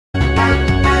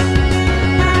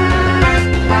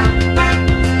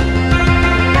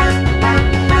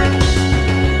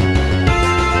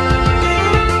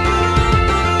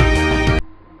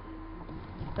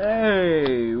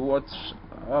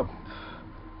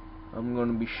I'm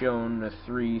going to be showing the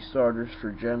 3 starters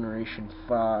for Generation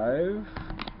 5.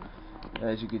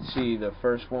 As you can see, the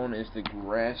first one is the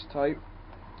grass type,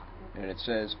 and it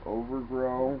says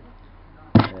Overgrow.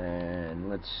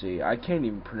 And let's see, I can't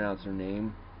even pronounce her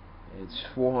name. It's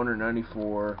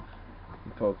 494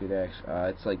 Pokedex.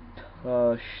 It's like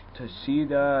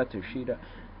Toshida.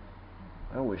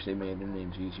 I wish they made their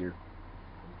names easier.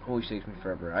 Always takes me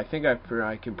forever. I think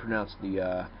I can pronounce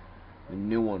the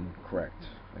new one correct.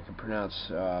 I can pronounce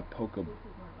Pokaboo.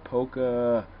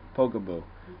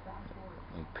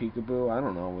 Like Peekaboo. I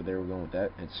don't know where they were going with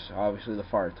that. It's obviously the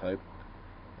fire type.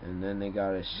 And then they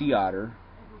got a Sea Otter,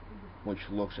 which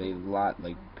looks a lot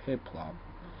like Piplup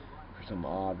for some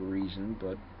odd reason,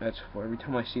 but that's for every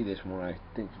time I see this one I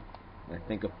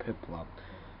think of Piplup.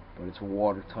 But it's a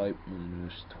water type and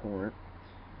it's Torrent.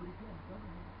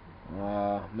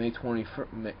 May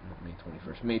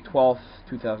 12th,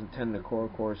 2010, the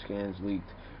Core scans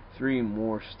leaked 3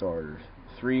 more starters.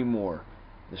 3 more.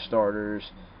 The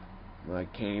starters, I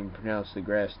can't even pronounce the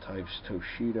grass types.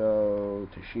 Toshida,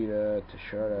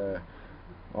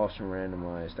 also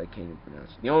randomized. I can't even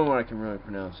pronounce it. The only one I can really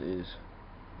pronounce is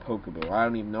Pokaboo. I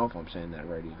don't even know if I'm saying that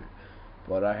right either.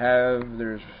 But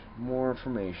there's more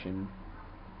information.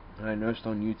 I noticed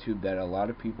on YouTube that a lot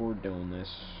of people were doing this,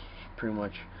 pretty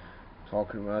much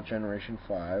talking about Generation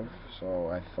 5, so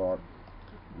I thought,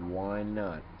 why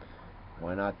not?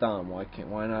 Why not Dom? Why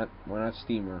not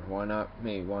Steamer? Why not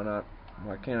me? Why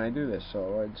can't I do this?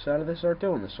 So I decided to start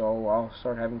doing this, so I'll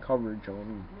start having coverage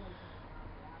on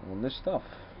this stuff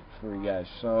for you guys.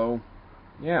 So,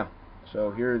 yeah.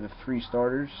 So here are the 3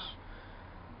 starters,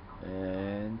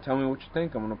 and tell me what you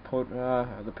think. I'm going to put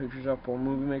the pictures up on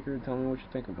Movie Maker and tell me what you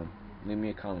think of them. Leave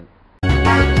me a comment.